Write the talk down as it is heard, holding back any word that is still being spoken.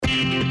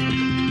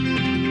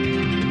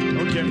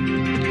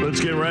Okay, let's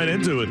get right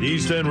into it. The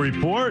East End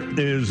Report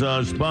is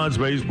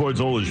sponsored by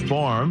Eastport's Olish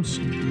Farms,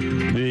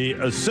 the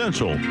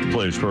essential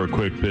place for a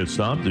quick pit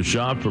stop. To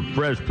shop for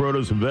fresh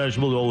produce and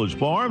vegetables, Olish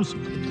Farms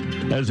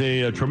has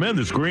a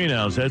tremendous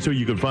greenhouse. That's where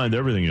you can find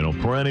everything,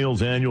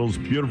 perennials, annuals,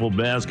 beautiful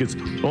baskets.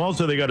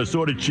 Also, they got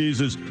assorted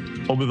cheeses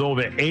with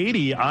over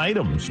 80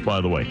 items,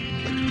 by the way.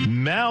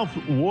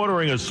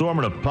 Mouth-watering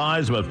assortment of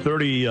pies, about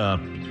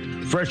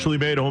 30 freshly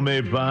made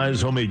homemade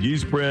pies, homemade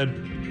yeast bread,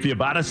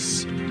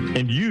 ciabattas,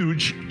 and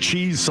huge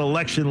cheese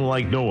selection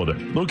like no other.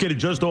 Located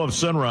just off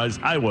Sunrise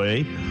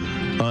Highway,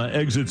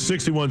 exit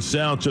 61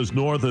 South, just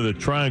north of the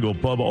Triangle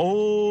Pub.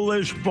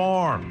 Olish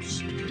Farms,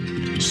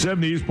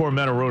 70 Eastport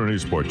Manor Road in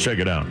Eastport. Check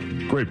it out.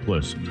 Great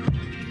place.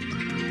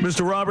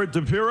 Mr. Robert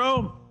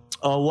DiPiero,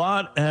 a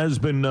lot has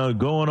been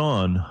going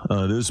on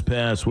this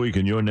past week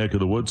in your neck of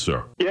the woods,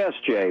 sir. Yes,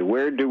 Jay.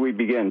 Where do we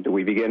begin? Do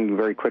we begin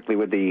very quickly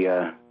with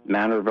the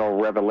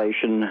Manorville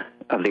revelation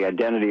of the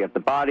identity of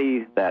the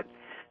body that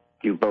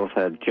you both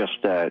had just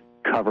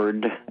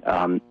covered?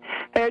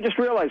 Hey, I just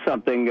realized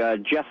something.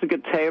 Jessica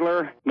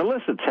Taylor,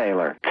 Melissa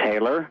Taylor,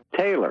 Taylor.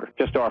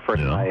 Just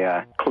offering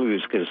my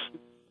clues because,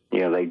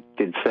 they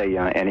did say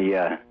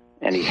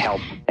any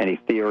help, any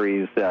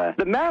theories. The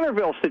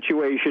Manorville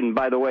situation,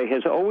 by the way,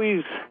 has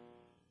always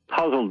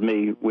puzzled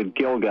me with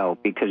Gilgo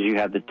because you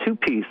have the two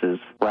pieces,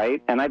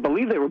 right? And I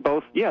believe they were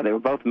both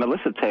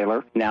Melissa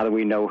Taylor, now that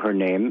we know her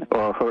name,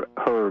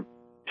 or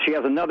she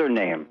has another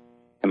name.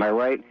 Am I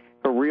right?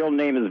 Her real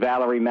name is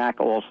Valerie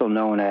Mack, also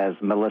known as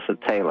Melissa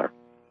Taylor.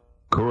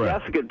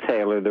 Correct. Jessica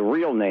Taylor, the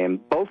real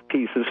name, both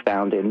pieces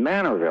found in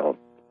Manorville.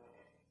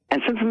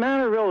 And since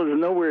Manorville is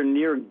nowhere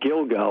near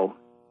Gilgo,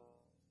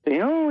 the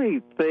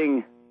only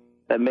thing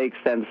that makes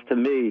sense to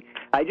me,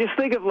 I just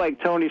think of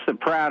like Tony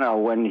Soprano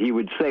when he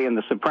would say in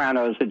The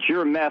Sopranos, it's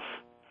your mess,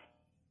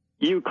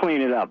 you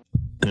clean it up.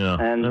 Yeah,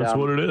 and that's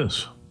what it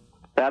is.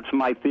 That's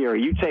my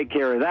theory. You take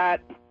care of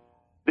that.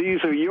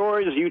 These are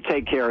yours. You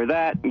take care of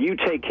that. You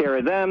take care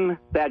of them.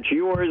 That's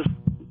yours.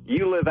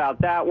 You live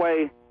out that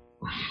way.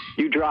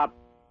 You drop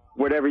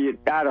whatever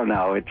I don't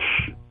know.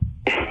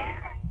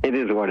 It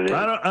is what it is.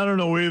 I don't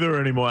know either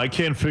anymore. I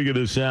can't figure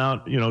this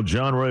out.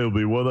 John Ray will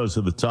be with us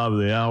at the top of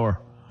the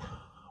hour.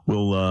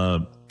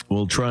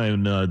 We'll try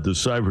and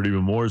decipher it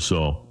even more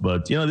so.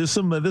 But there's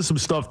some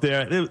stuff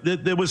there.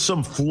 There was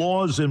some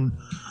flaws in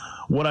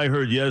what I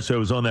heard yesterday. I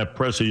was on that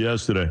presser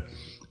yesterday.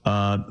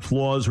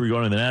 Flaws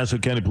regarding the Nassau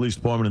County Police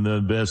Department and the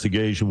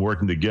investigation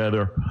working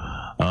together.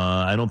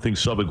 I don't think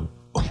Suffolk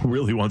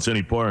really wants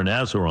any part of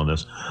Nassau on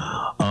this.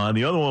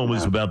 The other one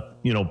was about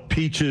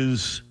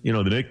Peaches, the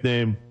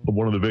nickname of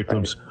one of the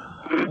victims.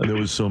 There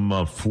was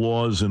some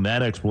flaws in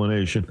that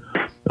explanation.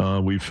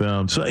 We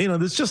found. So,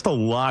 there's just a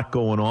lot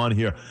going on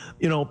here.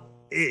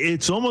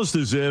 It's almost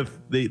as if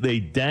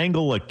they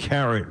dangle a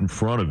carrot in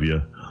front of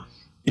you,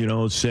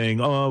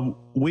 saying,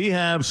 we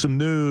have some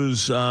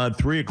news,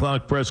 3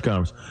 o'clock press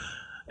conference.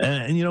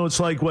 And it's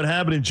like what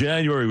happened in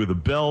January with the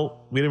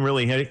belt. We didn't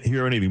really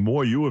hear anything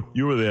more. You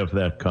were there for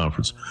that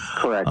conference.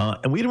 Correct.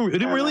 And we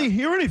didn't really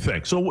hear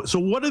anything. So what's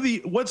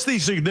the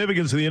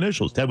significance of the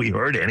initials? Have we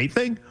heard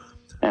anything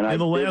in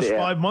the last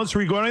 5 months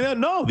regarding that?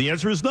 No. The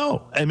answer is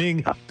no. I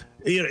mean,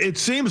 it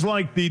seems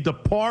like the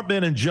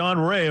department and John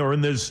Ray are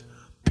in this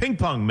ping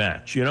pong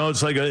match.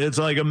 It's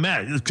like a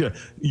match.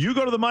 You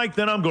go to the mic,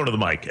 then I'm going to the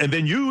mic, and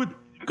then you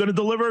going to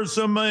deliver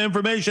some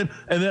information,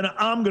 and then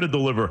I'm going to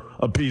deliver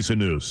a piece of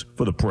news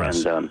for the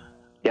press. And,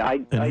 I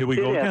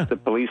did ask the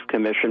police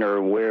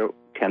commissioner where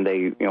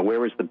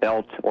was the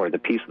belt or the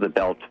piece of the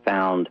belt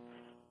found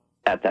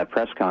at that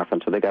press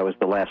conference. I think I was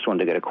the last one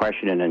to get a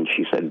question in, and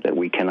she said that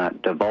we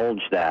cannot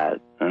divulge that.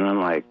 And I'm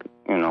like,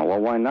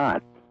 well, why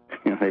not?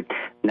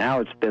 Now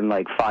it's been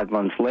like 5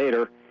 months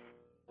later.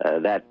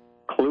 That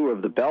clue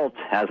of the belt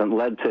hasn't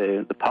led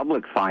to the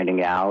public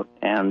finding out,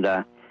 and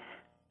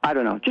I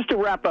don't know. Just to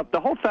wrap up, the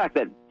whole fact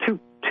that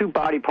two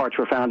body parts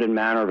were found in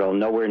Manorville,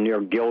 nowhere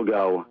near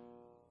Gilgo.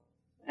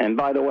 And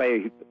by the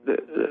way,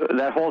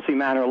 that Halsey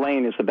Manor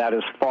Lane is about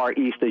as far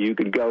east as you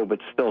could go, but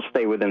still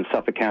stay within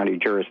Suffolk County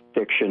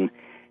jurisdiction.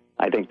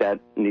 I think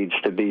that needs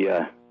to be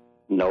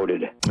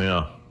noted.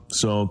 Yeah.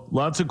 So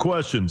lots of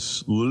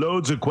questions,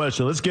 loads of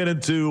questions. Let's get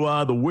into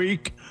the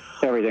week.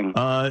 Everything.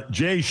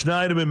 Jay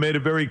Schneiderman made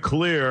it very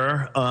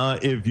clear.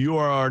 If you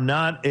are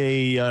not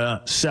a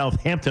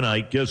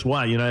Southamptonite, guess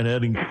what? You're not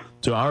heading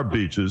to our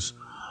beaches.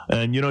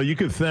 And, you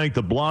can thank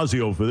de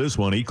Blasio for this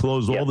one. He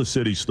closed all the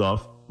city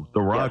stuff, the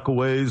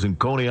Rockaways and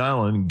Coney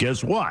Island. And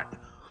guess what?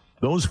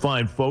 Those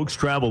fine folks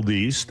traveled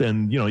east,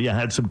 and, you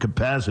had some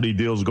capacity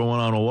deals going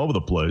on all over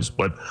the place.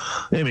 But,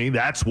 I mean,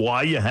 that's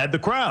why you had the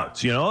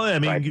crowds, I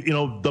mean, right.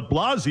 De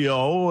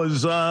Blasio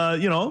was,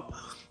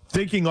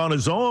 thinking on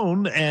his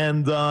own,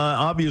 and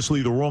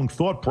obviously the wrong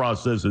thought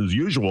process as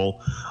usual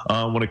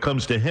when it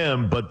comes to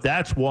him. But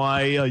that's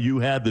why you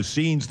had the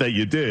scenes that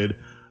you did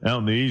out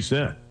in the East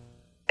End.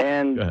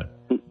 And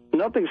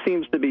nothing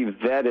seems to be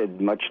vetted,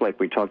 much like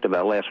we talked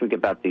about last week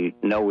about the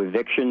no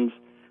evictions.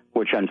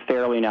 which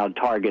unfairly now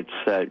targets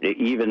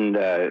even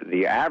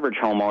the average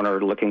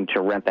homeowner looking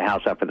to rent the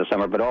house out for the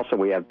summer, but also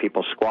we have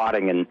people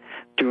squatting in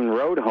Dune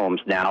Road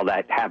homes now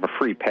that have a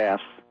free pass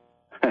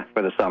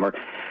for the summer.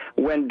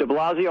 When de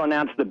Blasio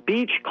announced the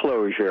beach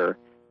closure,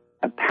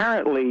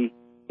 apparently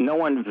no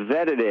one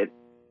vetted it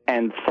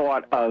and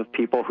thought of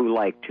people who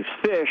like to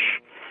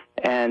fish,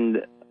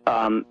 and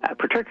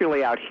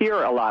particularly out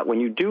here a lot, when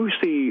you do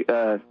see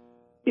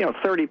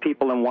 30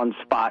 people in one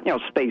spot,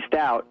 spaced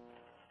out,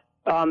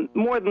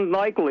 more than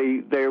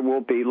likely there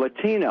will be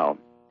Latino.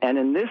 And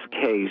in this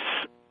case,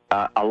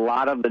 a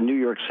lot of the New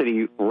York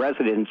City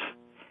residents,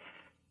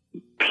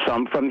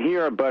 some from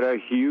here, but a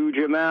huge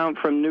amount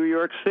from New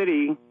York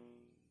City,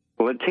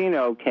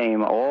 Latino,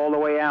 came all the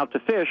way out to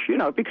fish,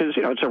 because,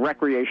 it's a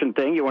recreation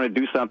thing. You want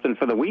to do something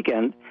for the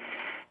weekend.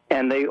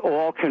 And they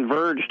all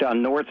converged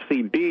on North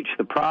Sea Beach.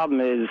 The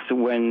problem is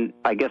when,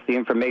 I guess, the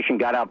information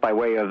got out by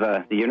way of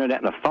the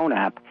internet and a phone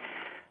app,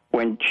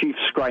 when Chief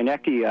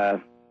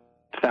Skrzynecki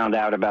found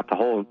out about the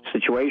whole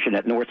situation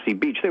at North Sea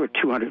Beach, there were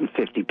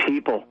 250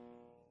 people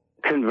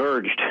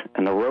converged,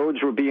 and the roads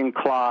were being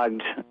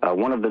clogged.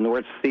 One of the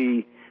North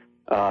Sea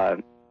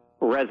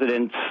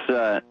residents,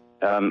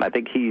 I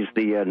think he's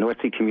the North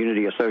Sea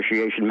Community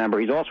Association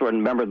member. He's also a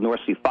member of the North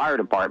Sea Fire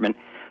Department.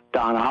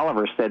 Don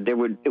Oliver said it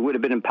would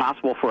have been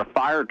impossible for a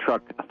fire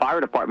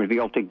department to be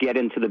able to get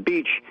into the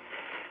beach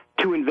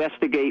to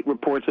investigate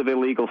reports of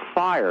illegal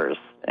fires.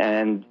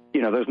 And,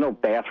 there's no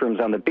bathrooms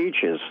on the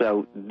beaches.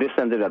 So this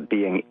ended up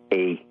being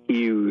a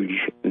huge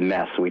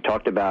mess. We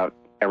talked about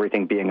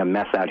everything being a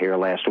mess out here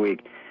last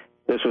week.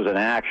 This was an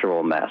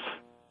actual mess.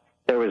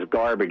 There was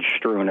garbage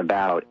strewn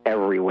about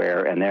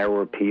everywhere, and there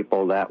were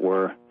people that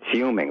were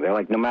fuming. They're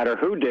like, no matter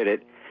who did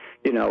it,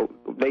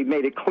 they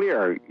made it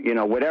clear,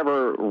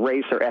 whatever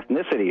race or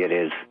ethnicity it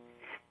is,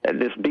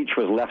 this beach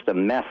was left a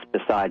mess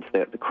besides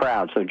the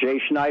crowd. So Jay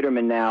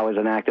Schneiderman now has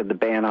enacted the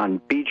ban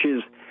on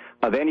beaches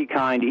of any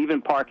kind,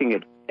 even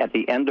parking at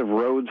the end of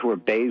roads where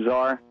bays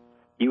are.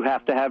 You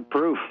have to have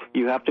proof.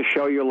 You have to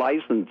show your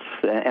license.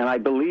 And I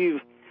believe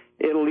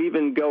it'll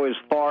even go as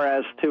far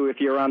as to,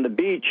 if you're on the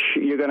beach,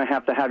 you're going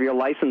to have your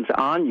license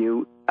on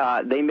you.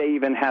 They may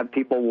even have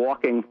people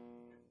walking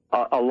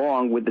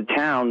along with the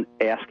town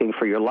asking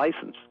for your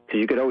license, because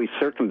you could always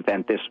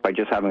circumvent this by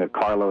just having a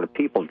carload of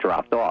people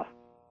dropped off.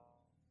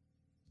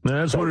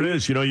 That's what it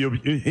is.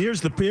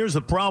 Here's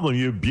the problem.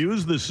 You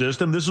abuse the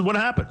system. This is what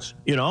happens.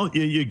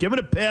 You give it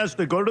a pass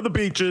to go to the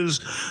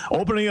beaches,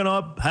 opening it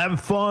up,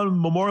 have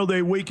fun, Memorial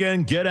Day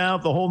weekend, get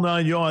out, the whole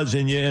 9 yards,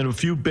 and a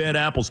few bad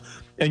apples.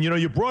 And,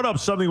 you brought up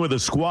something with the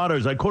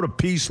squatters. I caught a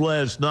piece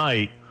last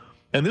night.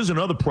 And there's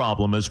another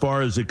problem as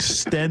far as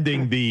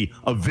extending the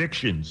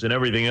evictions and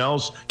everything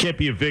else. Can't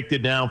be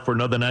evicted now for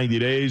another 90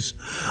 days.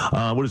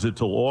 What is it,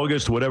 till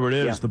August, whatever it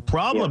is. Yeah. The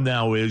problem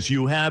now is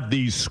you have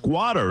these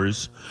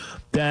squatters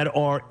that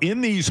are in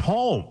these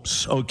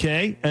homes,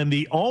 okay? And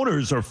the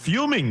owners are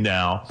fuming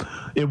now.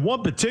 In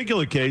one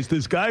particular case,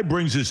 this guy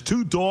brings his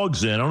 2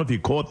 dogs in. I don't know if you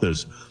caught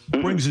this.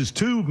 Brings his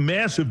 2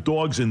 massive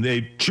dogs in.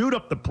 They chewed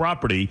up the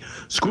property,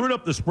 screwed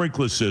up the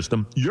sprinkler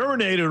system,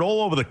 urinated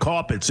all over the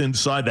carpets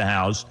inside the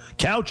house.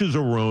 Couches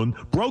are ruined,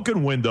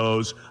 broken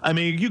windows. I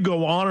mean, you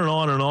go on and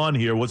on and on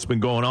here, what's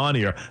been going on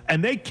here.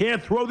 And they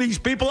can't throw these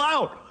people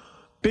out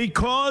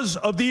because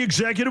of the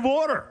executive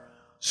order.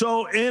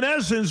 So, in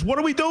essence, what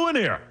are we doing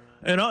here?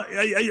 And,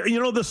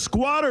 the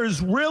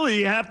squatters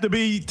really have to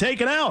be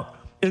taken out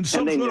in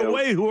some sort of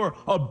way, who are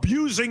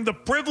abusing the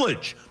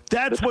privilege.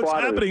 That's what's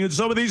happening in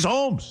some of these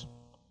homes.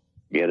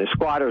 Yeah, the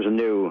squatters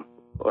knew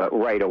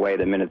right away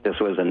the minute this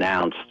was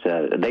announced.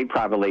 They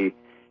probably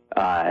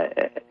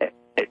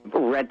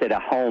rented a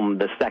home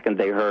the second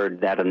they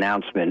heard that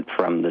announcement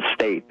from the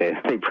state.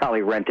 They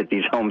probably rented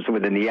these homes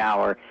within the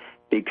hour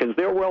because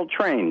they're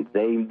well-trained.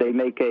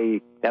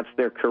 They that's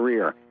their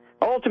career.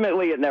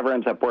 Ultimately, it never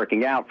ends up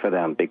working out for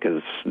them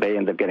because they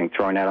end up getting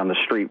thrown out on the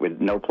street with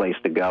no place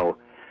to go.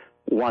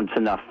 Once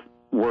enough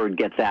word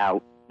gets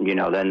out,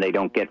 then they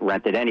don't get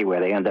rented anywhere.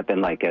 They end up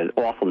in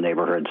awful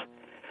neighborhoods.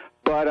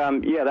 But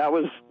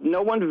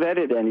no one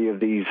vetted any of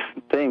these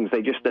things.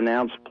 They just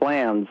announced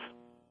plans,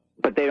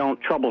 but they don't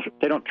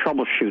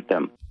troubleshoot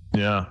them.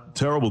 Yeah,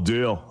 terrible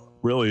deal.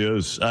 Really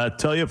is. I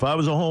tell you, if I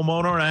was a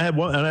homeowner and I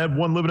had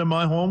one living in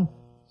my home,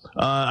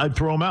 I'd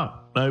throw him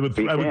out. I would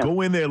go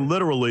in there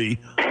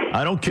literally.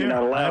 I don't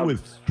care. I would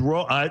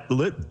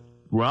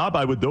Rob,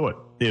 I would do it.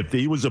 If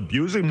he was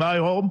abusing my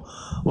home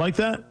like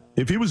that,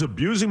 if he was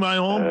abusing my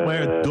home,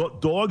 where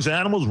dogs,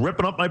 animals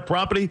ripping up my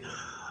property,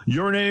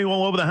 urinating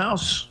all over the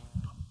house,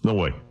 no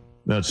way.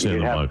 That's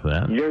standing like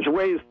that. There's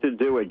ways to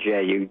do it,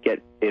 Jay.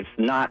 It's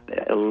not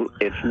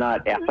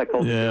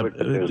ethical to do it,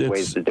 but there's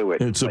ways to do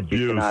it. It's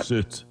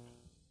abuse.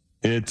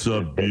 It's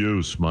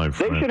abuse, my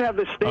friend. They should have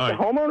the state. Right.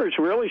 The homeowners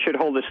really should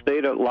hold the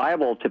state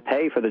liable to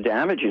pay for the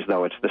damages,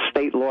 though. It's the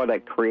state law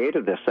that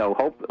created this. So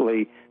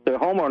hopefully the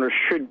homeowners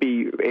should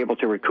be able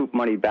to recoup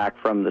money back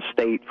from the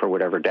state for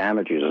whatever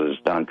damages is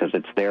done, because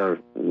it's their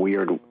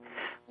weird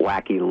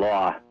wacky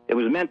law. It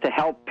was meant to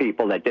help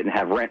people that didn't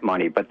have rent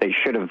money, but they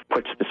should have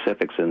put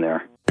specifics in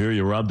there. Here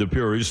you, Rob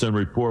DiPiero, East End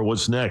Report.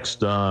 What's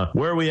next?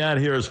 Where are we at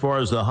here as far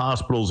as the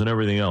hospitals and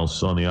everything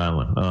else on the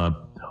island?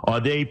 Are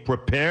they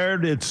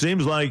prepared? It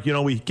seems like,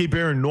 we keep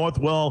hearing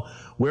Northwell,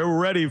 we're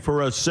ready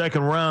for a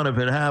second round if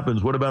it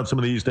happens. What about some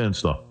of the East End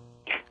stuff?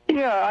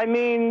 Yeah, I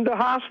mean, the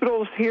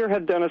hospitals here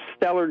have done a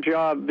stellar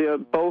job.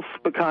 Both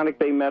Peconic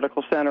Bay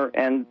Medical Center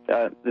and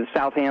the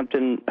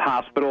Southampton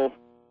Hospital,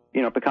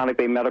 Peconic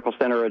Bay Medical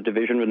Center, a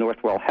division of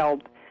Northwell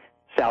Health.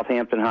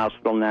 Southampton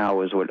Hospital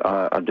now is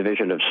a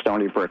division of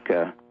Stony Brook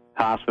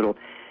Hospital.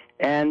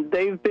 And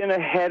they've been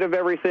ahead of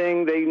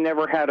everything. They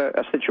never had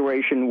a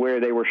situation where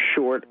they were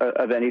short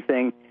of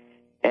anything.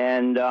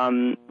 And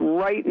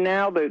right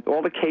now,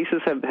 all the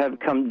cases have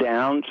come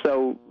down.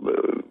 So,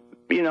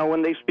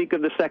 when they speak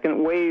of the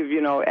second wave,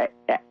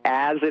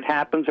 as it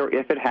happens or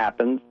if it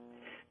happens,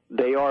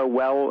 they are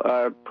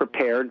well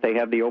prepared. They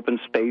have the open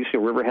space.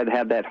 Riverhead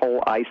had that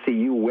whole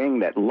ICU wing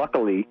that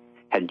luckily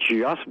had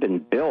just been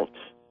built.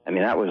 I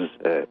mean, that was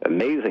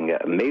amazing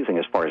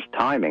as far as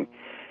timing.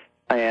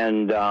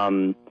 And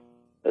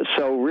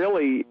so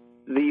really,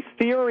 the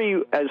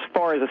theory as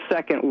far as a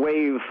second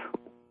wave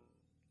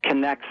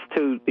connects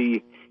to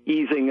the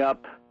easing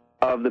up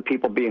of the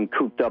people being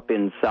cooped up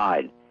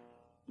inside.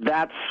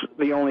 That's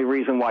the only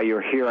reason why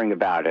you're hearing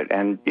about it.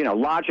 And,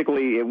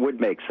 logically, it would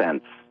make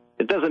sense.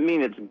 It doesn't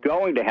mean it's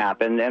going to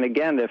happen. And,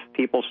 again, if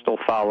people still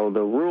follow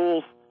the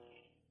rules,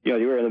 you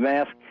wear the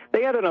mask.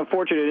 They had an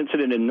unfortunate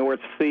incident in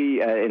North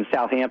Sea in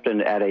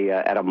Southampton at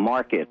a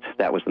market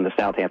that was in the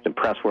Southampton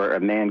Press where a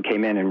man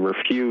came in and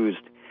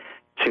refused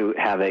to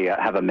have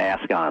a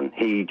mask on.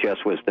 He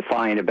just was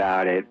defiant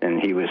about it,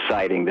 and he was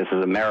citing, "This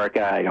is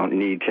America. I don't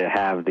need to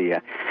have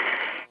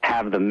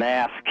the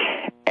mask."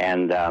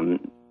 And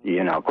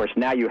of course,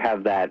 now you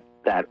have that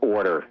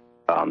order.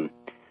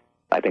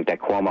 I think that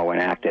Cuomo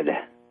enacted.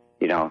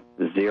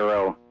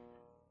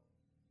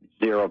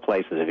 Zero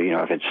places.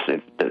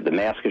 If the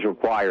mask is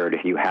required,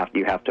 you have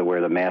to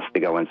wear the mask to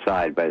go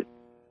inside. But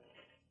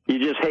you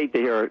just hate to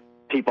hear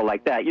people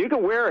like that. You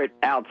can wear it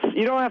out.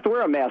 You don't have to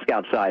wear a mask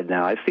outside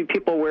now. I see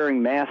people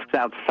wearing masks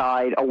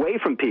outside, away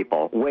from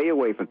people, way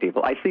away from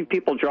people. I see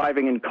people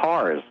driving in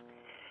cars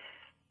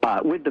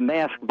with the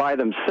mask by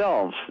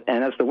themselves.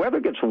 And as the weather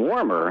gets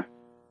warmer,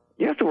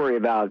 you have to worry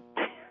about,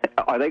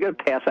 are they going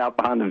to pass out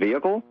behind the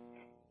vehicle?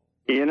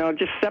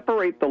 Just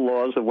separate the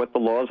laws of what the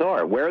laws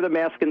are. Wear the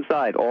mask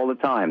inside all the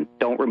time.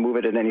 Don't remove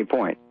it at any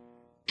point.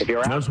 If you're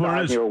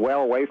outside and you're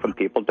well away from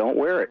people, don't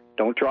wear it.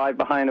 Don't drive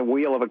behind a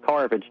wheel of a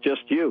car if it's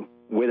just you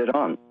with it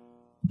on.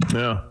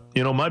 Yeah.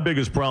 My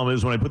biggest problem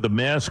is when I put the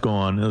mask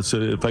on,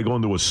 if I go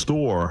into a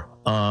store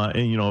and,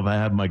 if I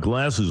have my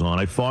glasses on,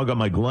 I fog up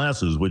my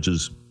glasses, which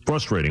is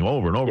frustrating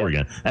over and over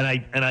again. And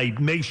I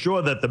make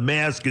sure that the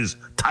mask is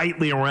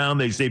tightly around.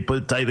 They say put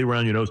it tightly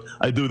around your nose.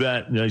 I do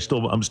that, and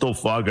I'm still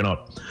fogging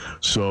up.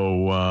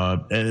 So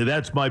and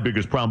that's my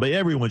biggest problem. But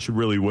everyone should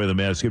really wear the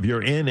mask. If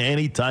you're in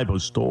any type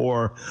of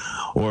store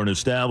or an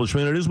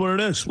establishment, it is what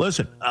it is.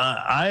 Listen,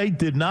 I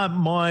did not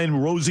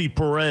mind Rosie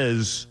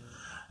Perez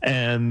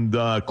and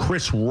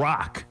Chris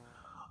Rock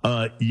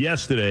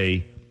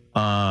yesterday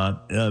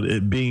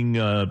being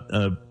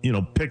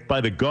picked by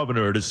the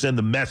governor to send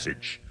the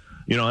message.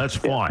 That's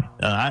fine.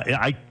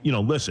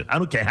 Listen, I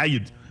don't care how you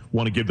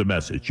want to give the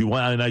message.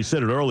 And I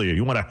said it earlier,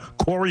 you want to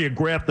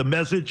choreograph the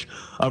message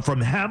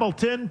from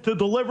Hamilton to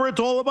deliver it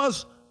to all of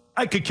us?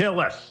 I could care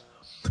less.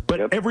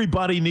 But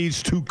everybody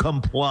needs to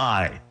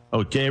comply.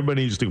 Okay?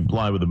 Everybody needs to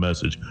comply with the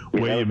message.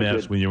 Wear your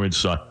mask when you're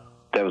inside.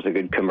 That was a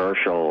good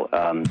commercial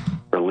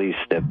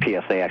released at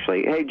PSA,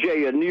 actually. Hey,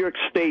 Jay, New York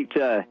State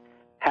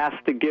has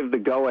to give the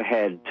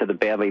go-ahead to the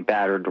badly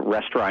battered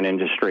restaurant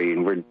industry,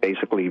 and we'd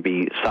basically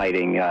be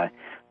citing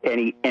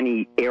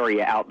any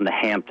area out in the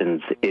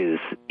Hamptons is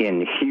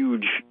in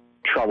huge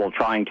trouble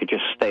trying to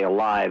just stay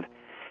alive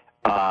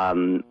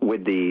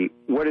with the,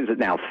 what is it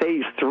now,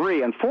 Phase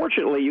 3.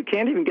 Unfortunately, you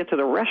can't even get to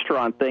the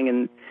restaurant thing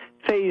in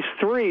Phase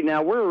 3.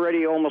 Now, we're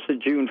already almost at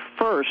June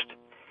 1st,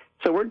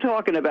 so we're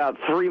talking about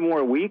 3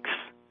 more weeks.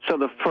 So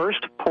the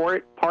first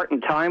part in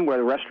time where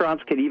the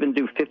restaurants could even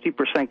do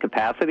 50%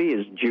 capacity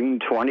is June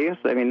 20th.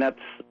 I mean, that's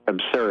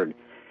absurd.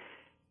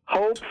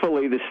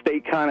 Hopefully, the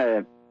state kind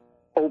of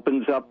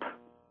opens up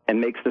and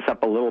makes this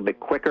up a little bit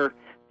quicker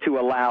to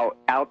allow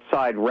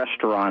outside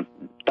restaurant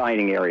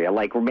dining area,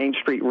 like Main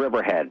Street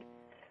Riverhead.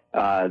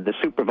 The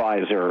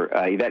supervisor,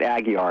 Yvette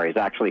Aguiar, is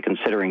actually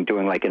considering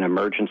doing like an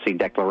emergency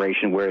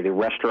declaration where the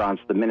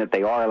restaurants, the minute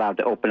they are allowed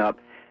to open up,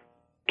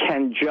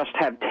 can just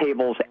have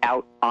tables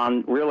out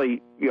on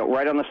really,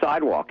 right on the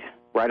sidewalk,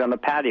 right on the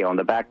patio, on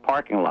the back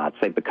parking lot,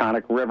 say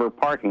Peconic River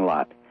parking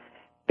lot,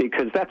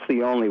 because that's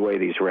the only way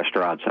these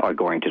restaurants are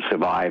going to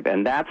survive.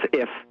 And that's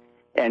if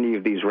any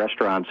of these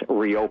restaurants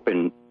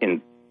reopen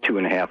in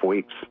 2.5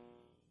 weeks.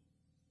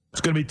 It's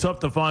going to be tough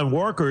to find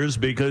workers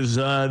because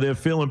they're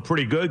feeling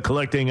pretty good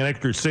collecting an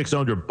extra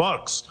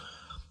 $600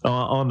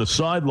 on the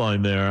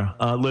sideline there.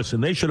 Listen,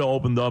 they should have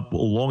opened up a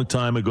long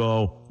time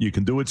ago. You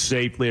can do it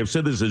safely. I've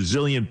said this a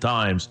zillion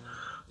times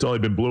It's only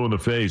been blue in the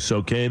face,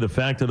 okay? The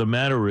fact of the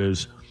matter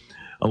is,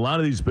 a lot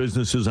of these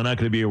businesses are not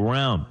going to be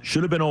around.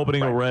 Should have been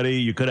opening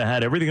already. You could have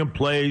had everything in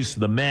place,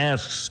 the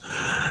masks,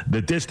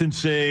 the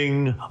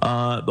distancing,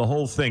 the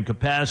whole thing,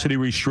 capacity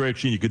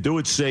restriction. You could do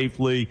it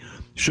safely.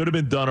 Should have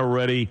been done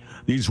already.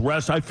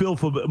 I feel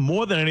for,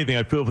 more than anything,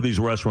 I feel for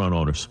these restaurant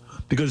owners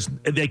because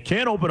they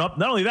can't open up.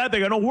 Not only that, they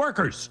got no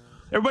workers.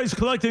 Everybody's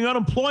collecting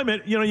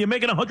unemployment. You know, you're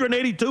making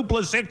 182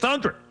 plus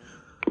 600.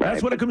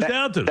 That's what it comes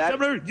down to.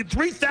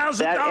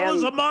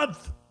 $3,000 a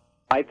month.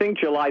 I think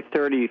July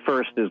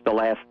 31st is the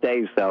last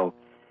day, so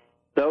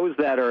those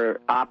that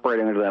are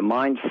operating under that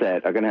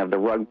mindset are going to have the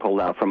rug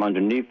pulled out from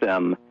underneath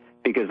them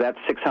because that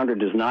 600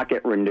 does not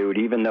get renewed,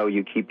 even though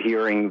you keep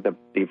hearing the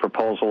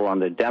proposal on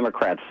the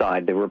Democrat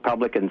side. The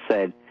Republicans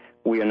said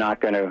we're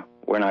not going to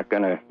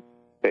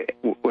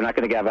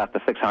give out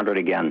the 600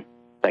 again.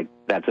 Like,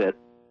 that's it.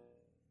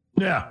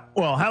 Yeah.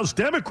 Well, House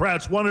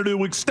Democrats wanted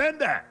to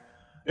extend that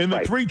in the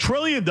 $3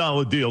 trillion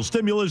deal,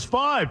 stimulus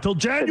 5 till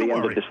January. To the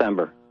end of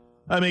December.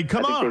 I mean,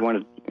 come on. They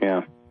wanted,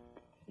 yeah.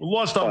 We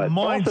lost our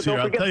minds here.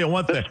 I'll tell you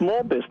one thing. The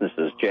small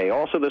businesses, Jay.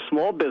 Also, the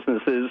small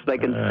businesses,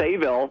 like in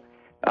Sayville,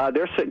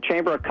 their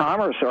Chamber of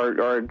Commerce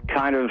are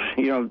kind of,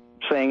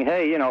 saying,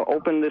 hey,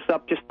 open this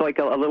up just like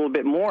a little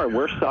bit more.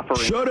 We're suffering.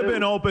 Should have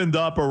been opened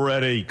up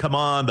already. Come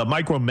on. The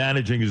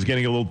micromanaging is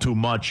getting a little too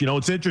much.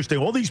 It's interesting.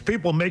 All these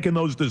people making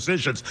those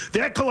decisions,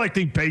 they're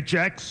collecting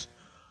paychecks.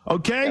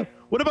 Okay? Yeah.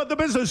 What about the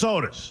business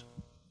owners?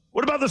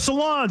 What about the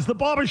salons, the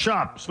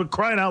barbershops, for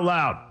crying out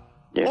loud?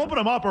 Yeah. Open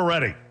them up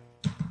already.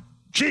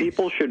 Jeez.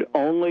 People should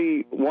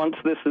only, once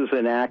this is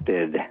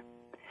enacted,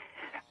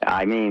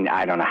 I mean,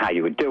 I don't know how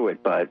you would do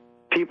it, but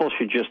people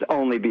should just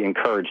only be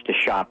encouraged to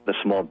shop the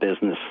small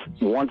business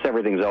once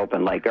everything's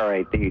open. Like, all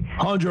right, the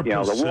 100%.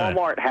 The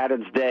Walmart had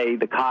its day,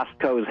 the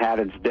Costco's had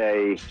its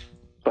day,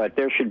 but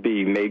there should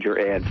be major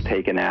ads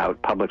taken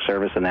out, public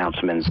service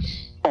announcements.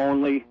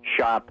 Only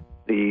shop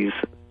these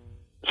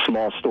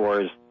small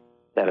stores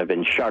that have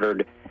been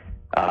shuttered.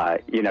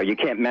 You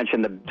can't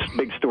mention the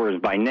big stores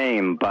by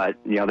name, but,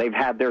 they've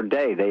had their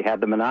day. They had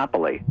the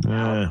monopoly.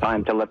 Now it's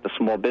time to let the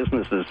small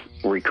businesses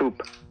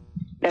recoup.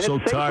 And so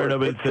tired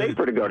of it. It's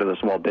safer to go to the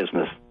small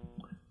business.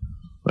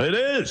 It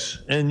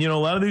is. And, a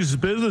lot of these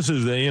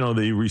businesses, they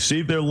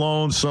receive their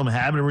loans. Some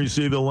haven't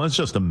received their loans. It's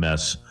just a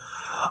mess.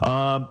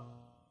 I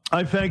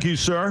thank you,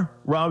 sir.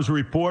 Rob's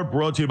report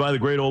brought to you by the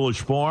Great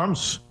Olish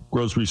Farms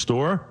grocery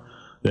store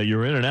that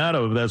you're in and out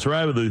of. That's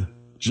right, with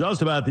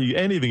just about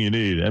anything you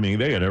need. I mean,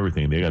 they got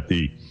everything. They got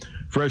the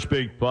fresh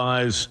baked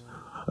pies,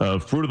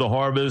 fruit of the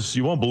harvest.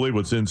 You won't believe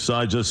what's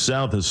inside, just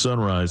south of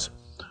Sunrise.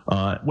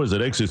 What is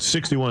it? Exit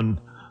 61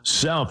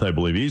 South, I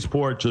believe.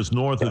 Eastport, just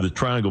north of the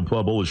Triangle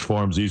Pub, Olish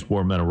Farms,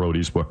 Eastport, Manor Road,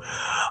 Eastport.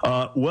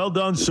 Well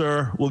done,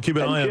 sir. We'll keep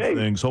an eye on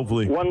things,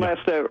 hopefully. One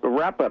last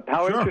wrap-up.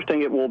 How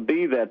interesting it will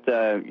be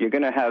that you're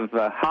going to have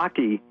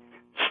hockey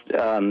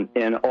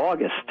in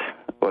August.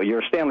 Well,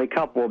 your Stanley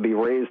Cup will be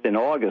raised in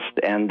August,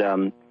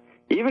 and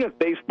even if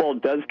baseball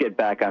does get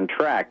back on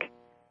track,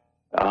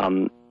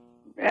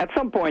 at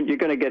some point you're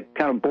going to get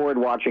kind of bored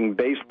watching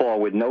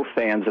baseball with no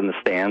fans in the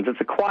stands.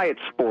 It's a quiet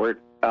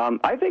sport.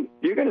 I think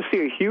you're going to see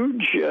a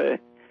huge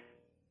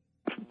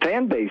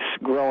fan base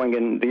growing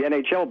in the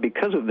NHL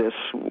because of this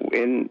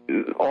in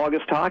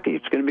August hockey.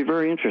 It's going to be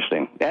very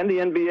interesting. And the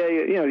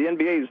NBA, the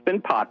NBA has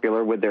been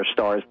popular with their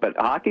stars, but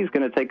hockey's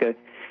going to take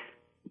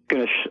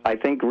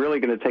really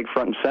going to take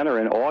front and center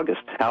in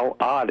August. How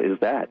odd is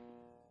that?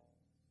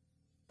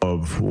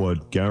 Of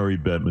what Gary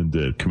Bettman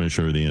did,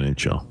 commissioner of the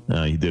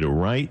NHL. He did it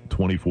right.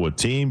 24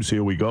 teams.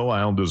 Here we go.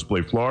 Islanders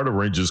play Florida,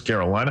 Rangers,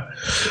 Carolina.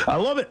 I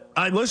love it.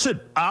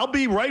 Listen, I'll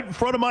be right in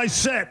front of my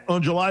set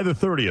on July the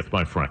 30th,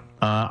 my friend.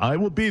 I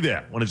will be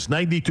there. When it's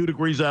 92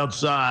 degrees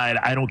outside,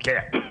 I don't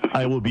care.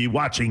 I will be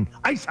watching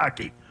ice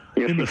hockey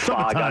in the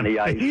summertime,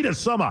 the heat of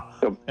summer.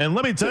 And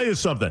let me tell you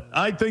something.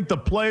 I think the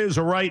players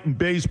are right in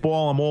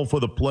baseball. I'm all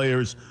for the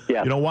players.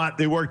 Yeah. You know what?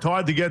 They worked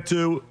hard to get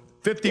to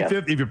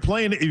 50-50. If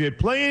you're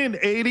playing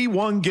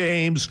 81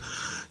 games,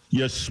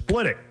 you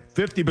split it.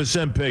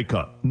 50% pay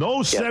cut. No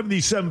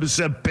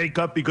 77% pay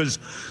cut because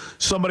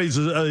somebody's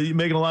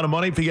making a lot of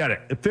money. Forget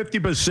it.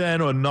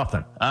 50% or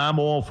nothing. I'm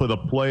all for the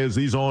players.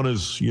 These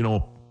owners,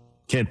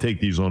 can't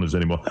take these owners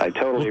anymore. I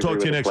totally agree. We'll talk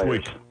to you next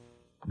week.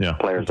 Yeah.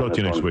 Players we'll talk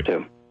to you next week.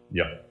 Too.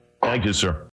 Yeah. Thank you, sir.